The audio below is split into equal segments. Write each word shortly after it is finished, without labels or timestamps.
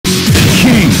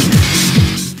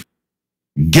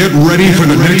Get ready for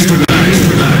the next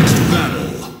battle.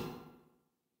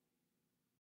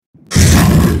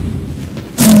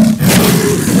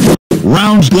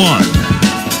 Round one.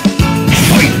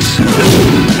 Fight!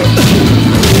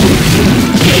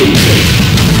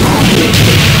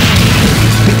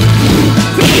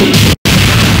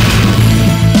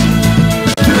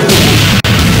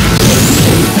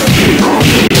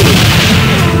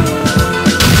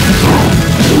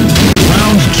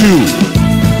 Round two.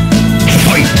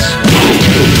 Fight!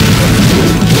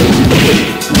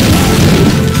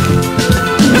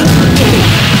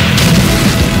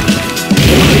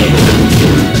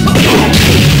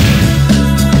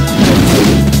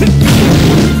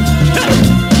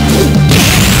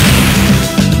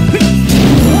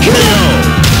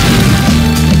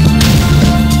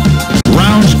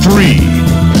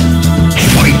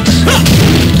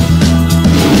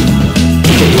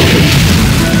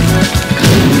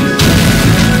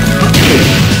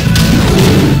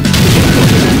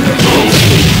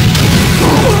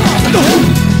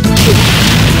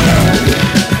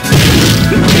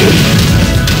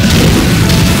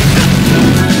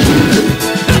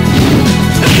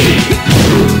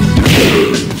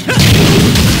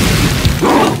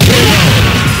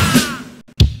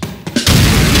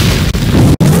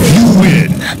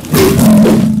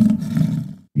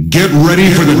 Get ready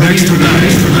for the next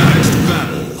battle.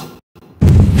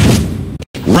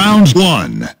 Round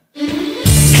one.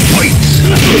 Fight!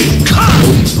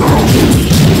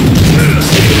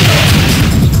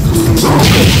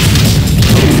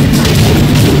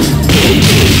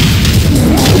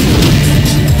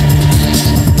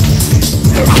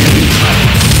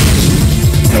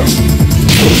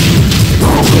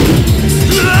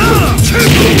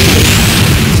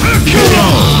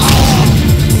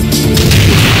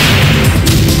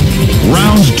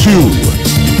 Round two.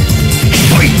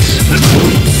 Fight!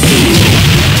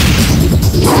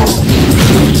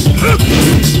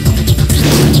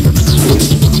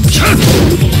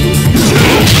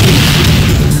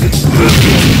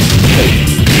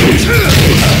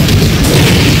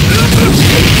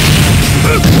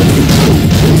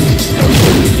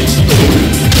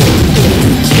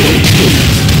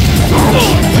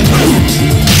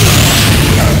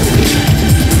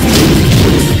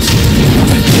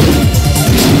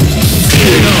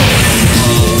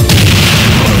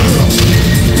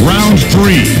 Round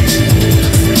three.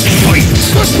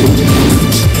 Fight!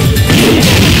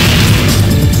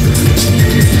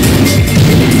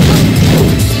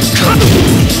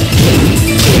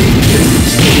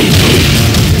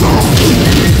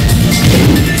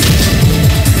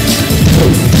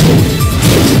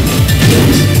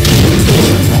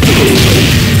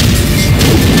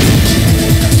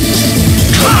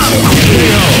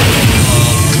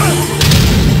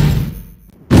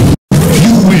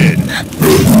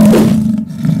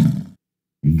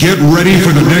 Get ready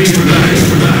for the next battle.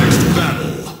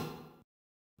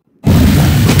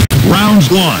 Round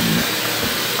one.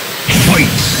 Fight!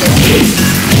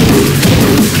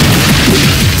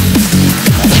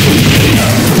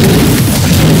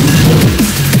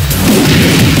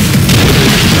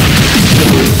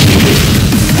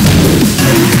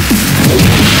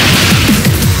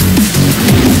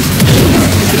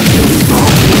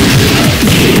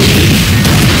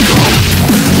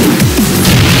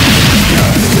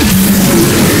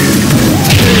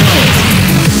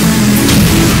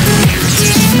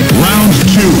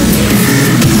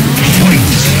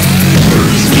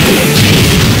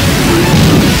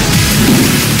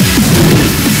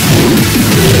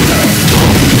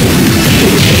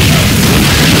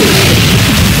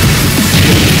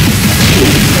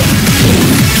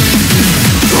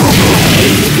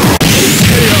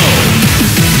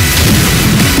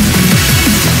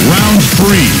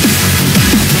 Three.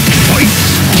 Fight!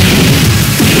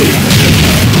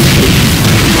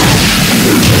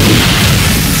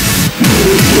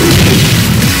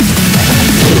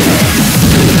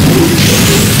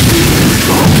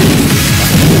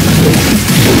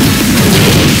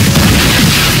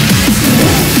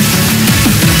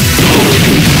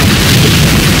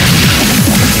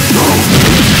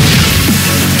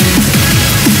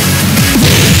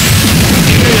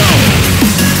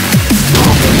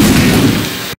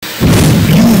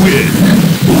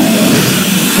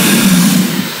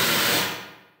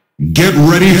 Get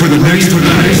ready for the next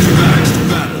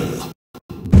battle.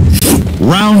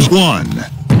 Round one.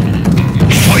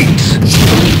 Fight!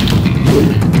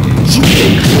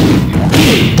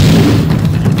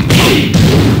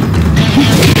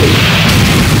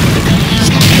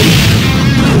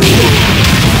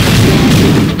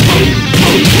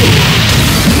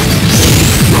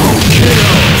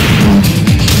 KO!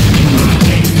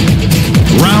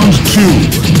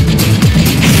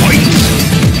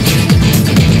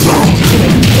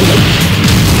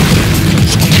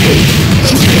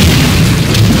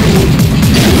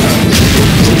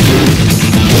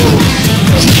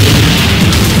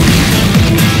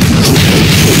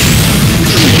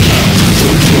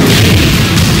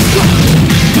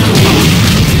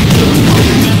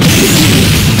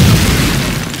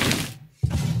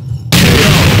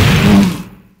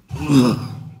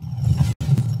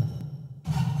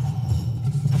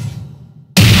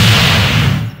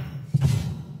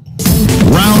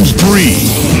 Round 3.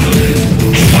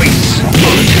 Fight!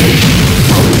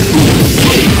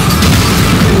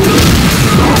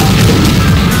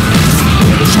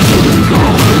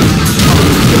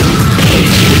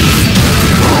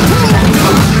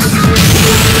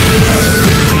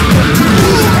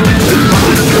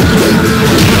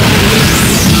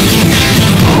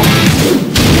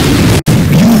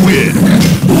 You win.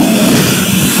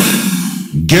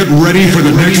 Get ready for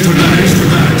the next battle.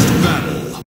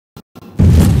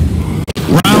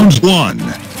 Round 1.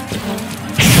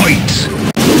 Fight!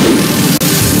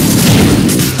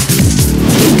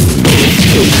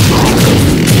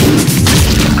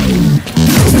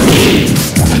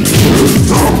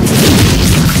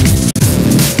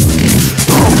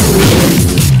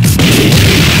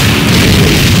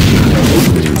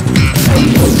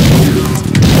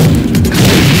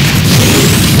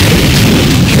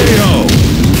 KO.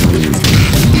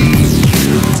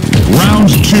 Round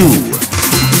 2.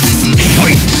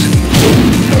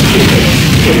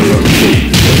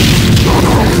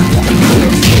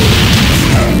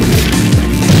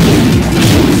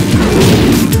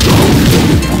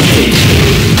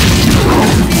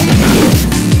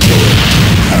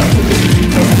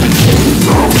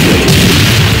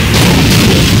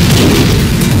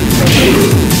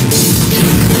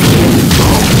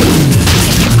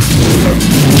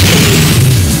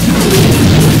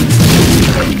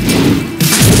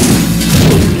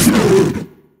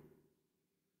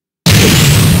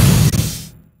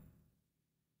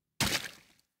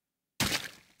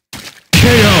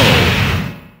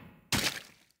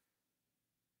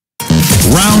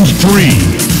 Round 3.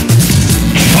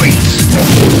 Fight!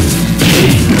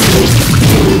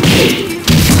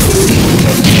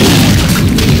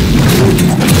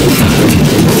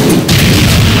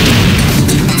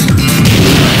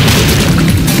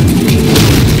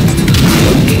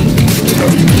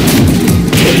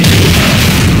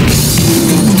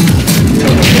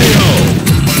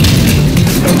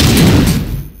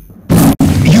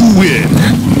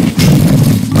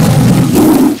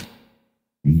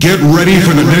 Get ready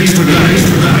for the next battle.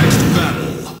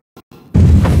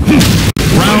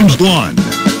 Round 1.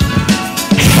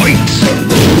 Fight!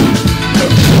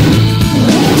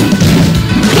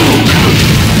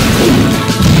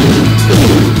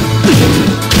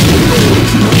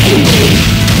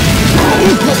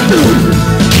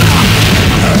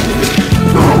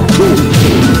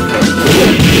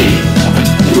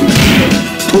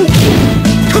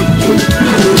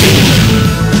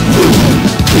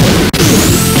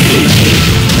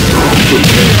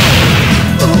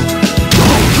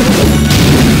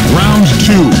 Round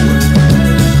 2.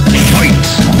 Fight!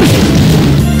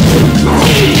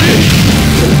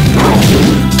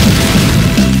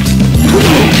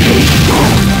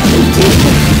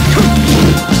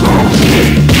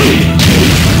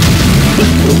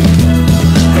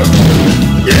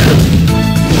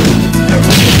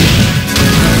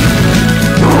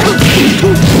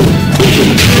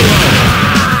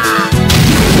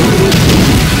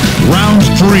 Round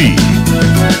 3.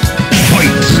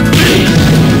 Fight!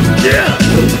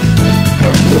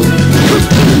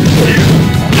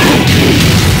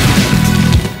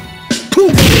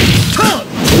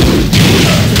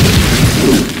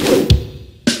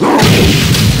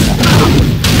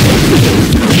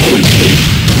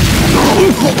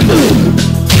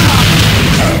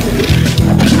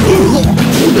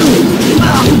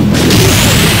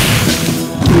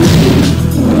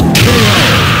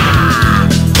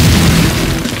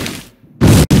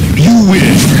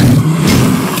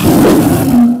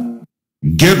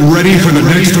 Get ready for the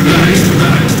next battle.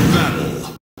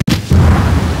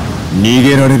 逃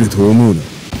げられると思うな。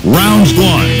 Round 1.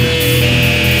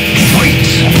 Fight!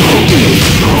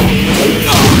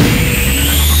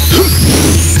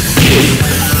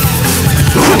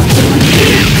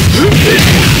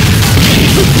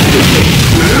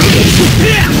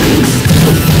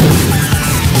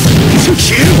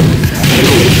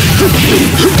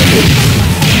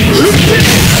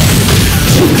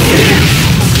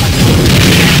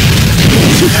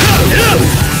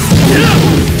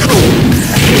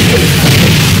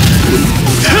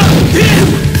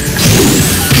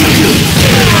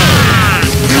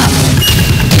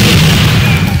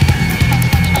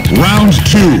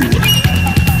 two.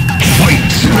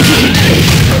 Fight!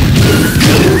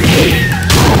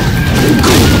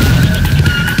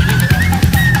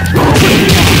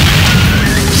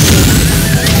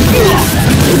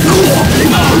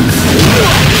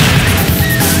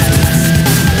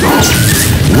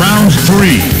 Round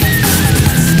three.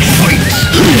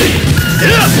 Fight!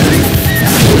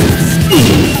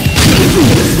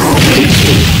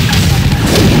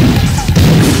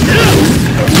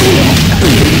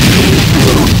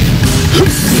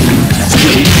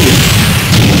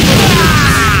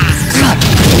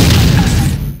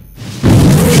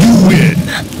 You win.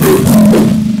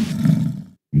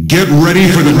 Get ready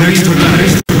for the next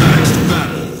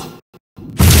battle.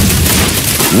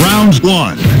 Round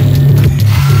one.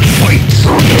 Fight!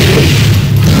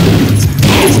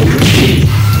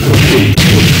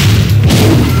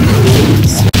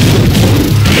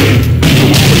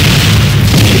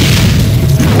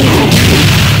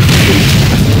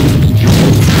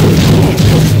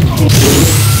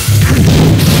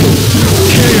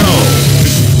 KO.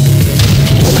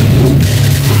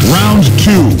 Round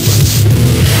two.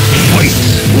 Fight!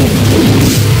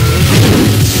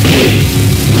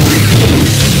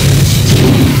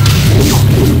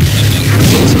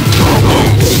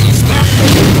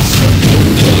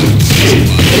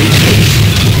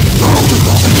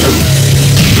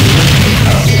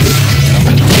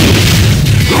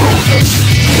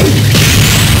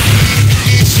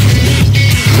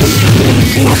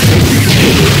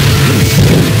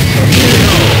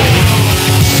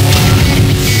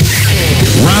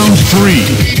 Round three.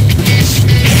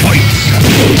 Fight!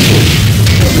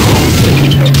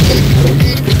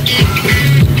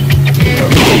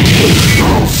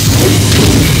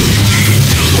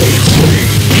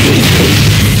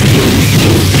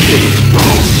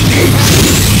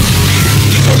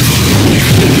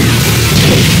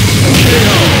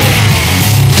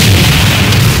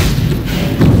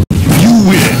 You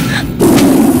win.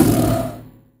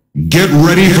 Get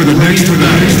ready for the next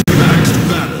battle.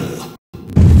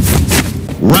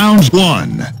 Round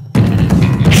one.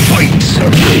 Fight!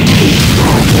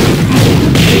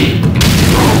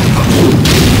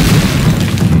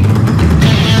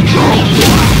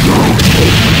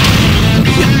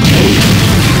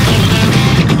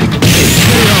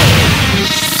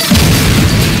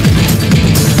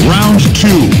 Round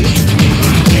two.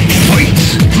 Fight!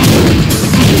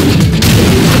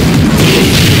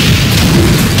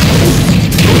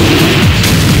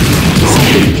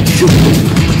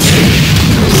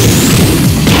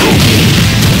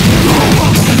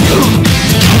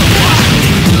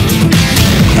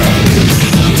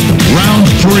 Round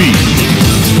three.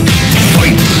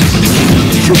 Fight!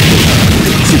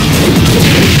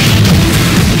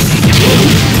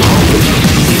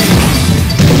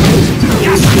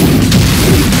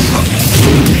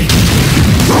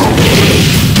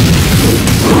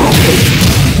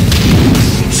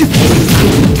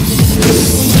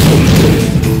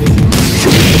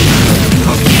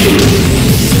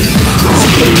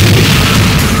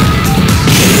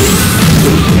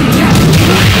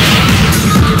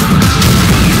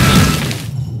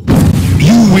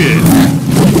 You win.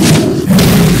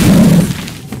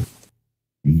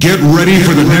 Get ready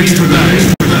for the next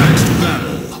battle.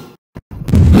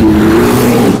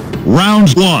 Round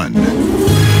one.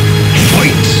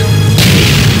 Fight!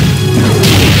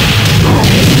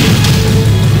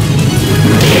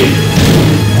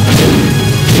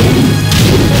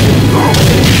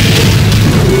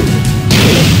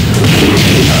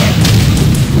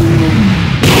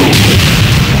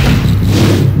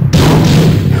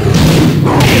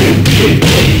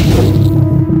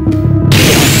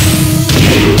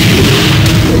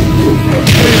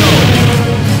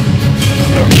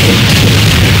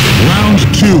 Round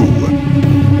two.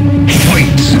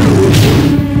 Fight!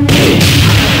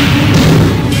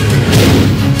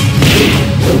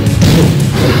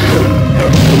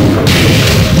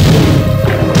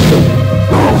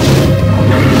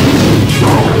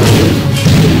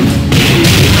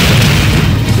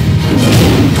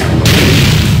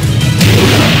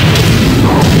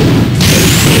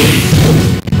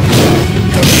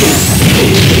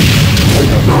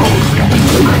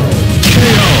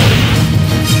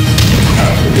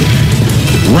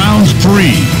 Round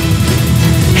three.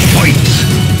 Fight!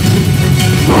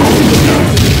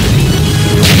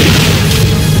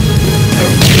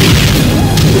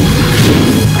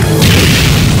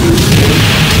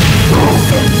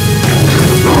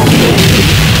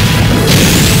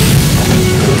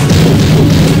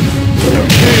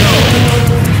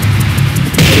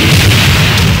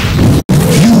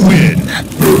 You win.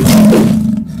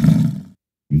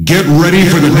 Get ready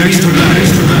for the next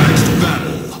battle.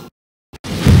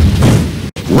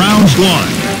 one.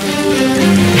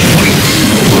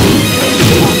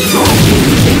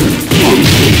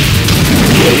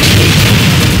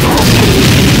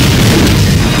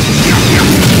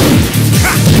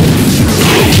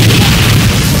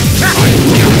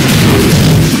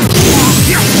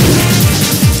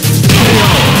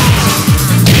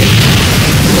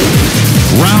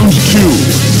 Round two.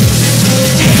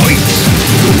 Fight!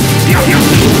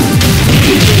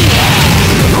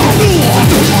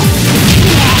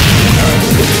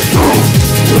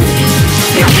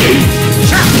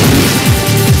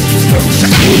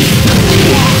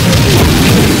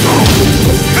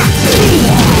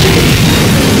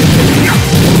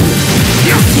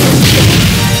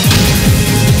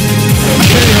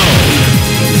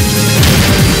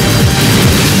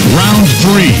 Round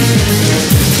three.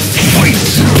 Fight!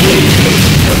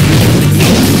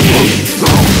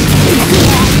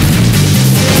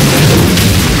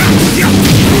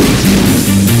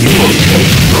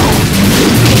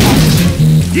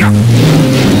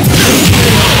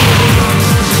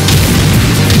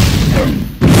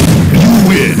 You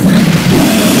win.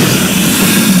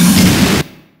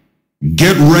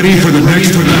 Get ready for the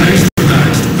next battle.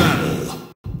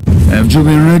 Have you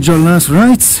been read your last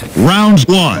rites? Round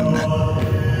one.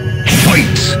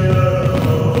 Fight!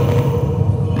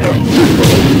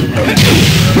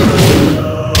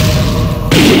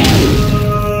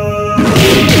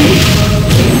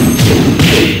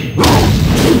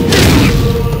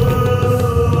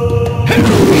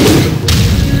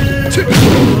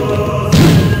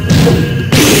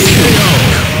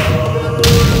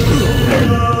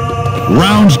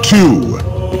 Round two.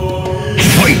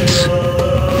 Fight!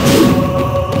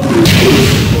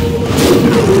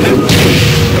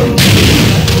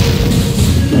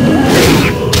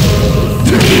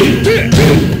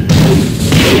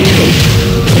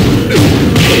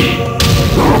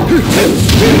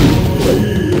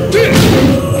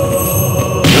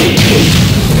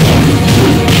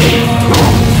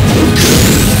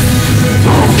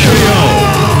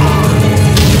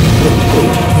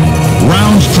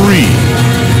 Round three.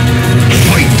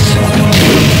 Fight!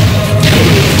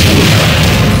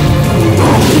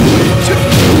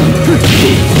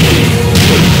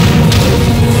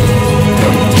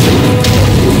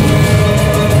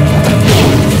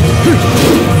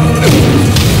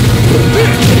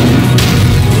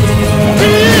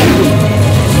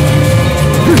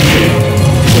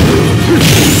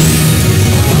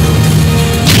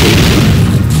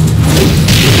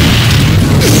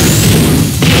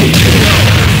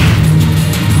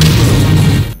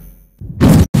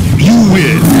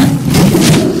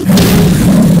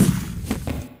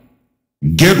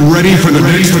 Get ready for the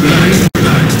next battle.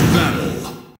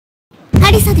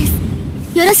 ハリサです。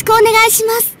よろしくお願いし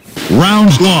ます。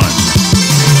 Round one.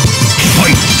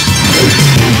 Fight!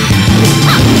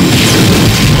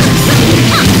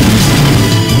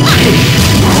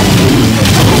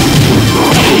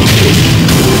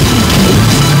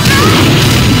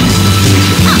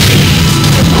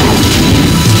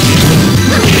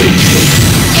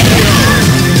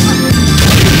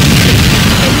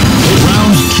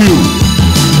 Round two.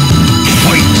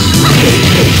 Fight!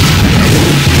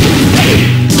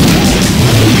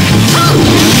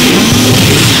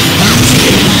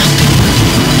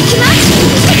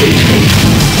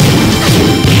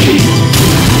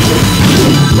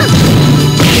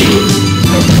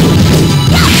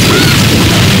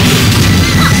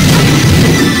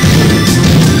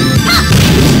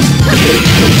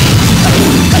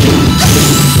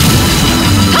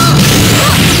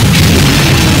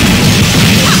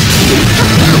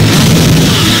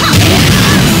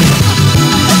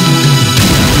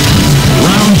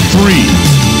 Round three.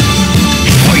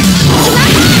 Fight!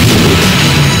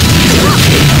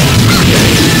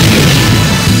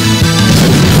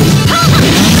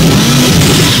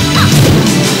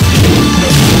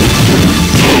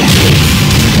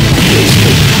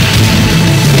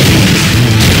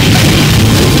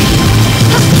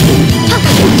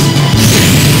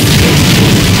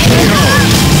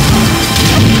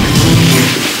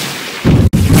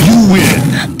 You win.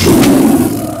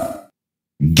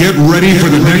 Get ready for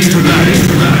the next battle.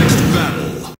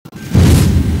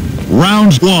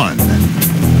 Round one.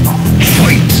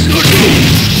 Fight!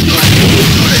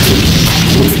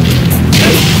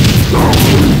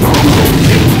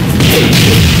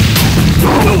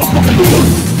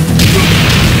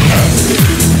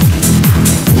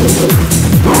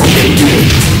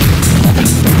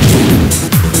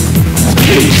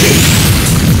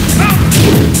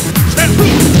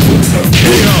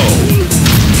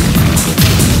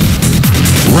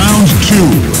 Round two.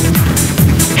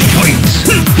 Fight!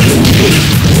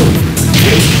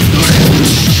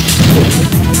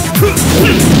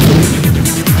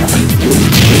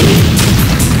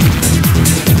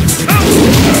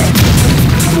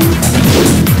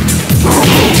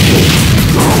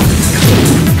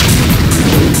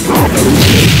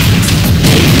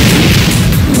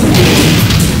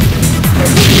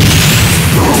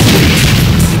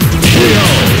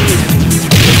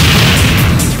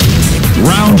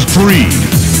 3.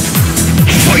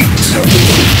 Fight!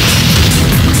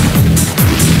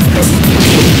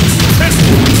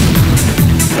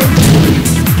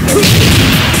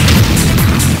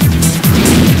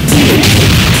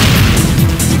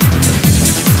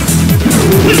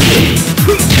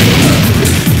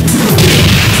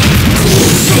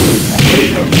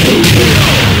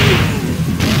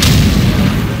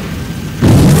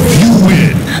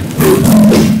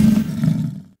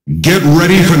 Get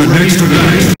ready for the next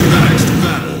battle.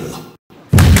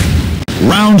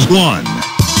 Round 1.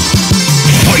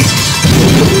 Fight!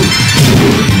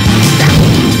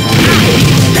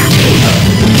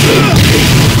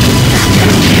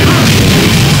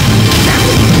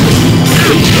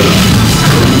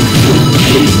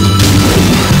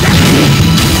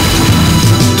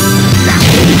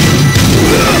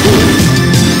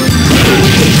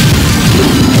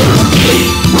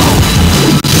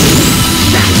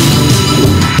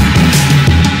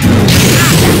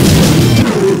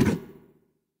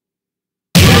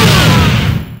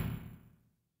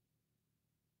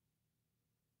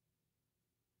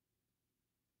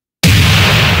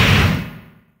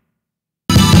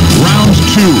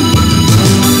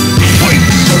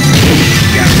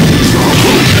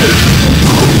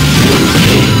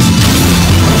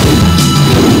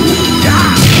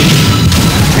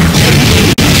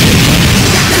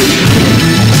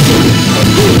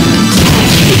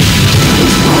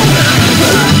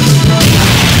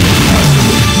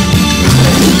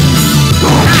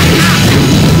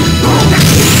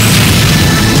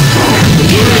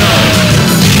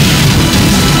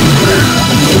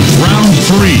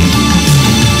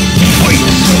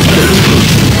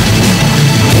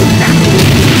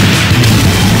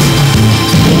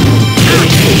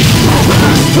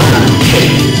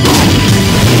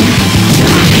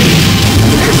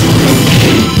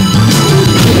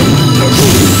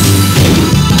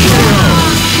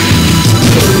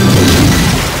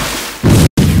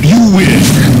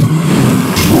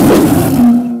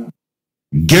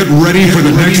 Get ready for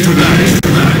the next battle.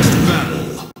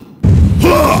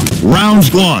 Round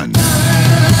 1.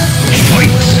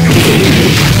 Fight!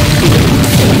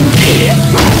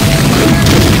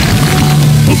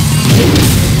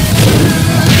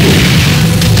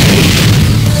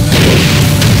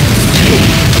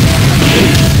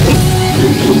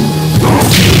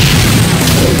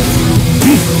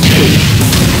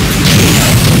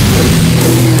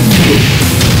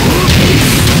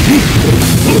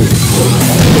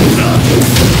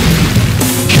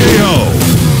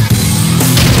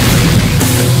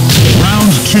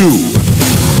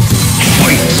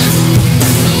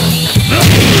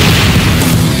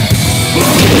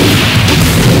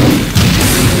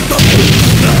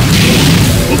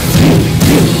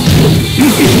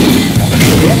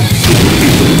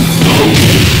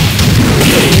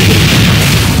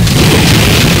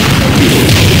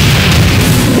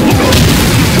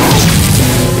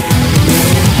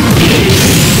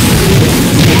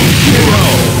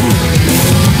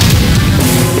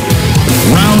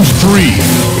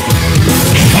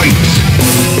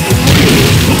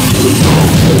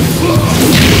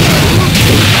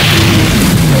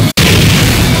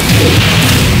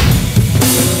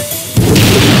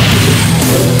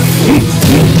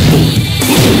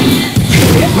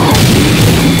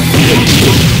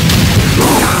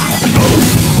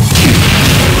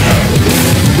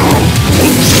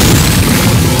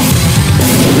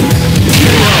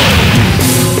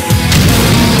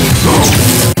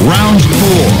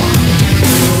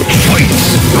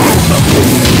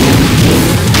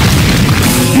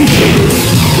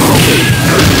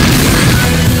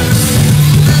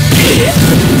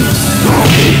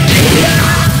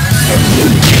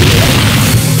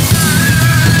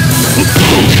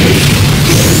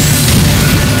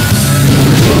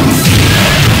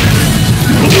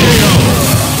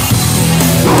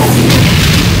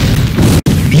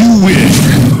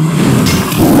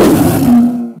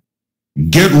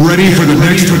 Get ready for the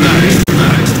next battle.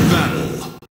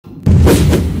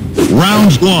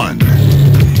 Round 1.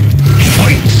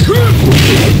 Fight!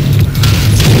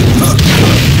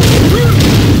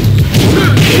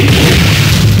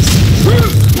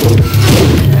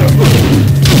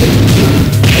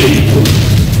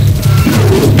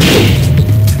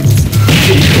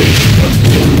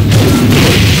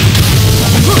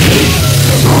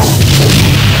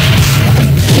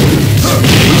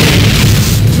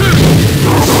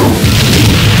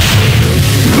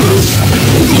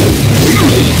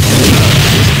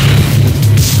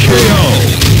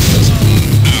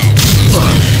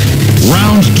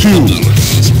 Round 2.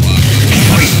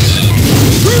 Fight!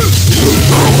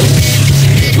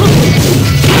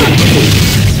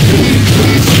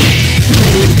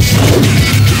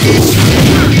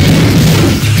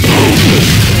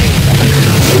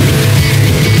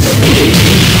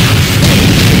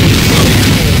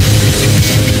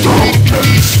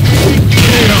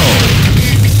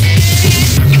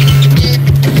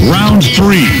 Round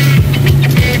 3.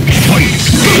 Fight!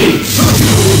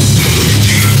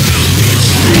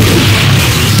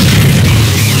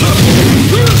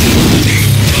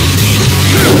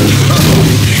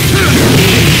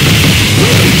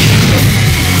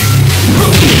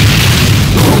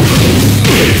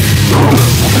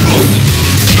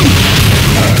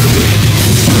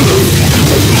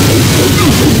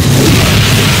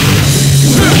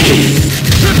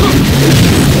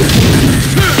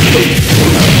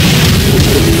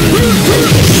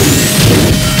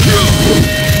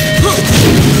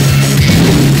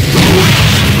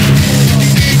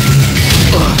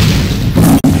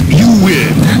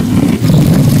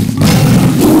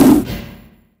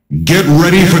 Get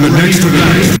ready for the next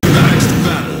battle.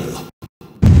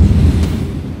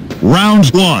 Round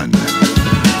 1.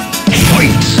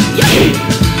 Fight!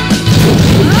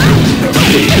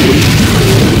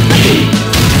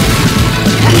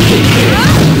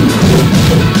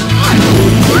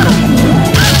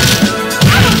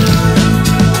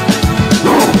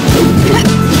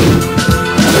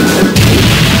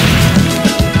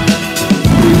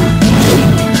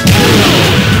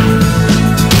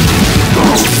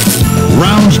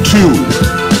 Round 2.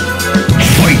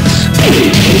 Fight!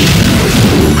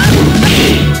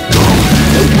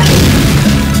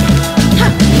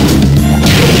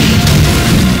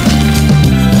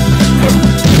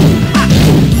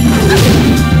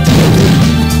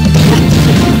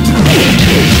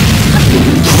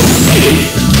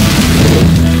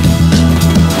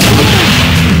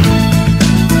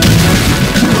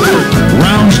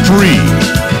 Round 3.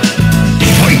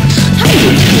 Fight!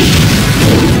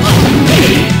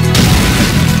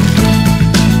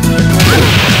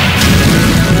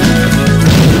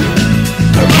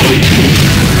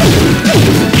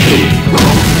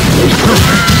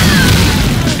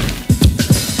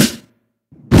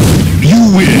 You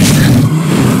win.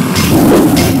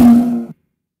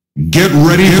 Get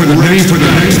ready for the next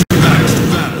battle.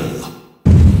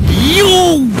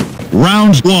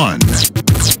 Round 1.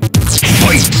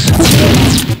 Fight!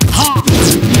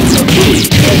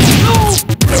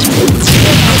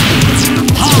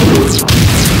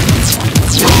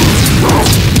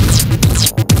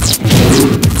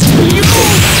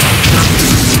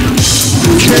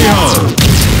 KO!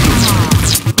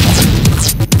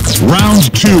 Round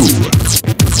 2.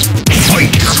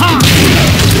 Fight!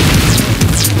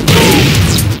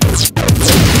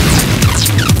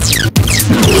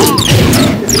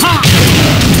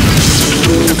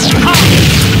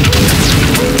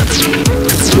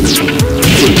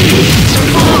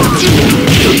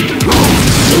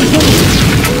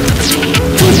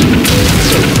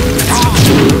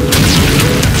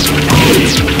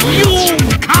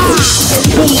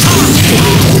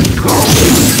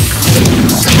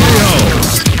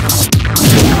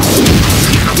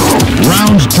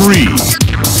 Round 3.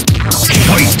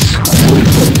 Fight!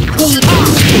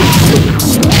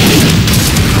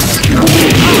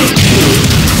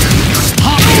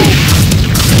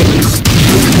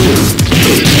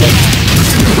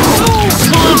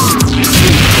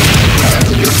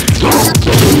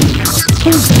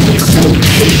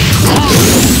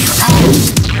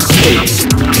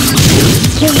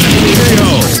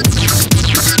 KO!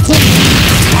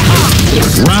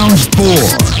 Round 4.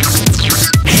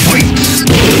 Fight!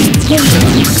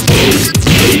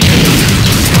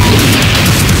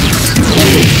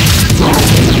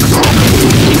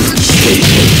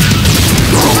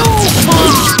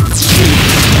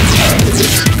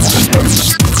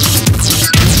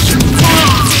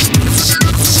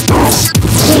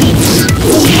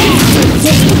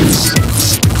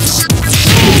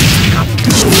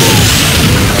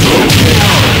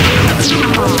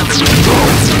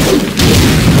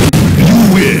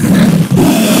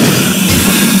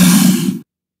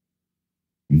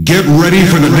 Get ready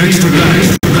for the next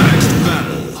battle.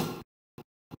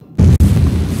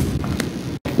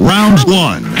 Round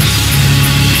 1.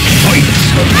 Fight!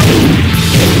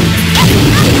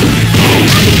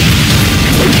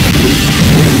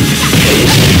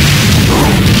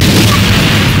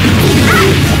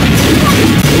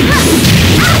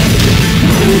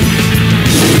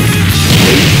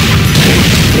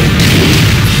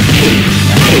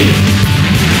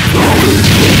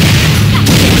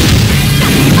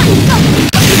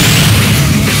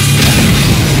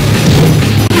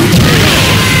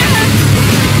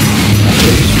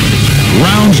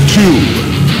 Round 2.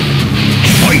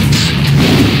 Fight!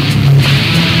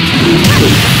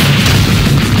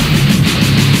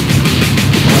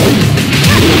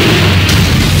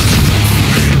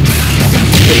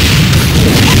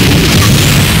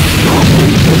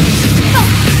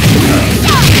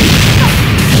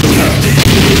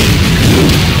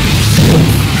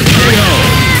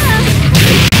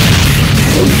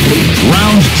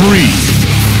 three.